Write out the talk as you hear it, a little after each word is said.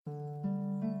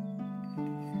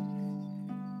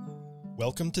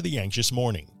Welcome to The Anxious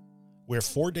Morning, where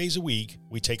 4 days a week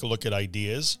we take a look at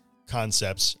ideas,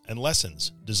 concepts, and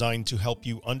lessons designed to help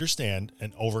you understand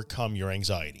and overcome your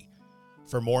anxiety.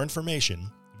 For more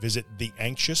information, visit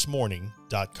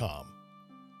theanxiousmorning.com.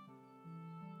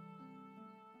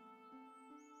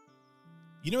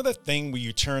 You know that thing where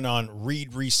you turn on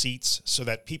read receipts so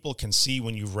that people can see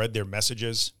when you've read their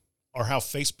messages? Or how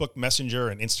Facebook Messenger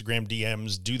and Instagram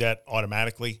DMs do that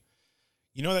automatically?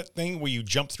 You know that thing where you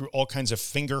jump through all kinds of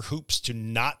finger hoops to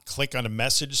not click on a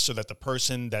message so that the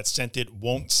person that sent it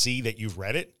won't see that you've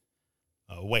read it?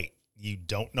 Wait, you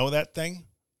don't know that thing?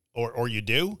 Or you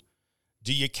do?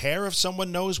 Do you care if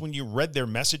someone knows when you read their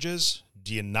messages?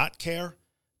 Do you not care?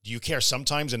 Do you care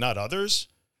sometimes and not others?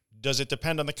 Does it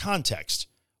depend on the context?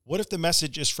 What if the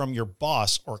message is from your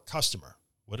boss or customer?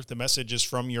 What if the message is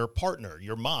from your partner,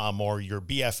 your mom, or your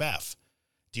BFF?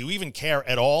 Do you even care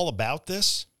at all about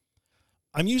this?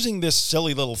 I'm using this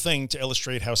silly little thing to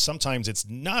illustrate how sometimes it's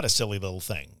not a silly little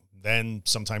thing. Then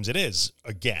sometimes it is,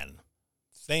 again.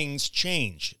 Things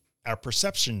change. Our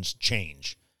perceptions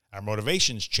change. Our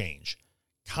motivations change.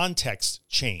 Contexts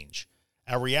change.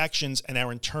 Our reactions and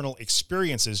our internal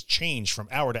experiences change from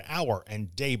hour to hour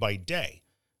and day by day.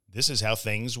 This is how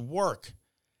things work.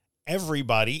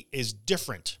 Everybody is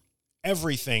different.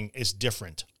 Everything is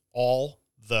different all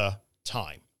the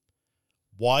time.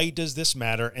 Why does this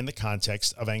matter in the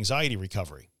context of anxiety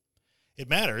recovery? It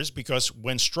matters because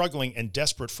when struggling and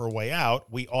desperate for a way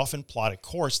out, we often plot a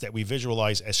course that we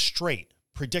visualize as straight,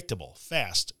 predictable,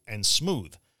 fast, and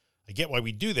smooth. I get why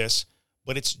we do this,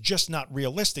 but it's just not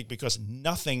realistic because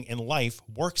nothing in life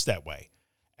works that way.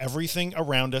 Everything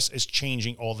around us is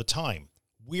changing all the time.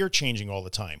 We're changing all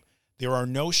the time. There are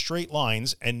no straight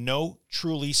lines and no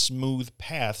truly smooth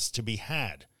paths to be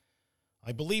had.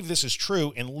 I believe this is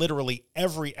true in literally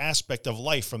every aspect of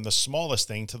life, from the smallest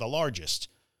thing to the largest.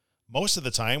 Most of the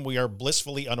time, we are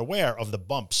blissfully unaware of the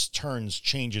bumps, turns,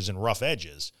 changes, and rough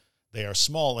edges. They are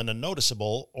small and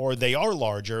unnoticeable, or they are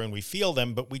larger and we feel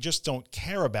them, but we just don't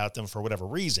care about them for whatever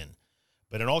reason.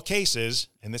 But in all cases,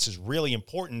 and this is really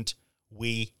important,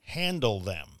 we handle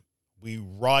them. We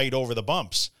ride over the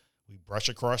bumps. We brush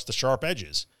across the sharp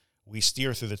edges. We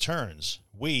steer through the turns.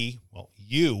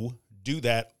 You do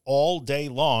that all day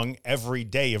long, every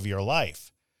day of your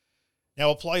life.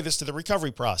 Now apply this to the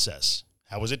recovery process.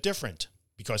 How is it different?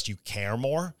 Because you care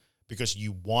more? Because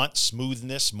you want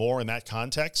smoothness more in that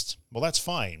context? Well, that's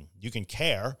fine. You can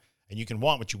care and you can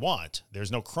want what you want.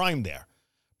 There's no crime there.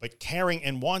 But caring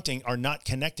and wanting are not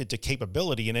connected to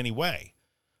capability in any way.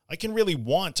 I can really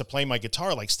want to play my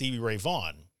guitar like Stevie Ray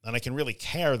Vaughan, and I can really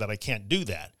care that I can't do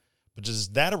that. But does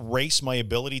that erase my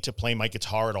ability to play my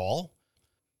guitar at all?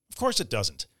 Of course it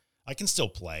doesn't. I can still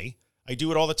play. I do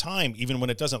it all the time, even when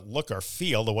it doesn't look or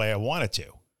feel the way I want it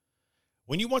to.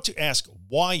 When you want to ask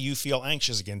why you feel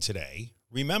anxious again today,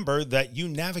 remember that you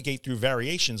navigate through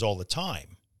variations all the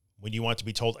time. When you want to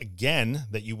be told again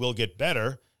that you will get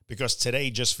better because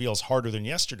today just feels harder than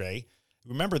yesterday,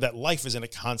 remember that life is in a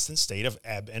constant state of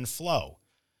ebb and flow.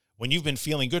 When you've been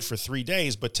feeling good for 3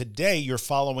 days, but today you're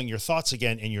following your thoughts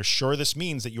again and you're sure this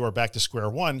means that you are back to square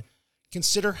one,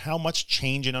 consider how much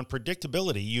change and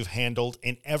unpredictability you've handled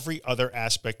in every other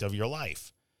aspect of your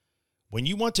life. When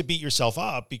you want to beat yourself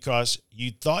up because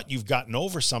you thought you've gotten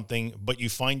over something, but you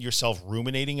find yourself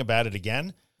ruminating about it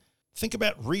again, think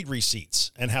about read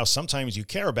receipts and how sometimes you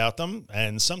care about them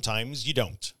and sometimes you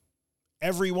don't.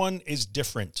 Everyone is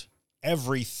different.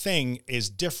 Everything is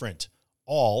different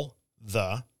all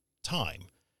the time.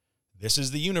 This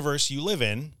is the universe you live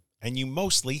in, and you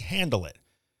mostly handle it.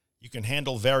 You can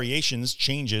handle variations,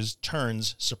 changes,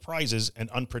 turns, surprises,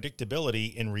 and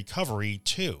unpredictability in recovery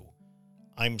too.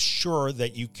 I'm sure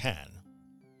that you can.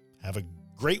 Have a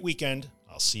great weekend.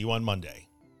 I'll see you on Monday.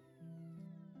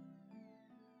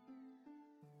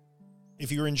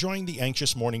 If you're enjoying the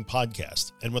Anxious Morning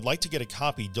podcast and would like to get a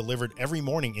copy delivered every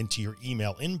morning into your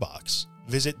email inbox,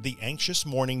 visit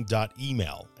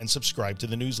theanxiousmorning.email and subscribe to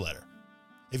the newsletter.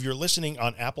 If you're listening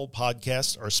on Apple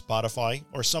Podcasts or Spotify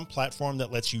or some platform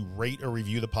that lets you rate or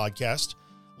review the podcast,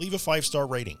 leave a 5-star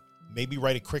rating. Maybe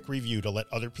write a quick review to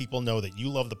let other people know that you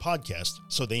love the podcast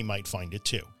so they might find it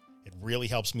too. It really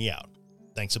helps me out.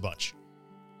 Thanks a bunch.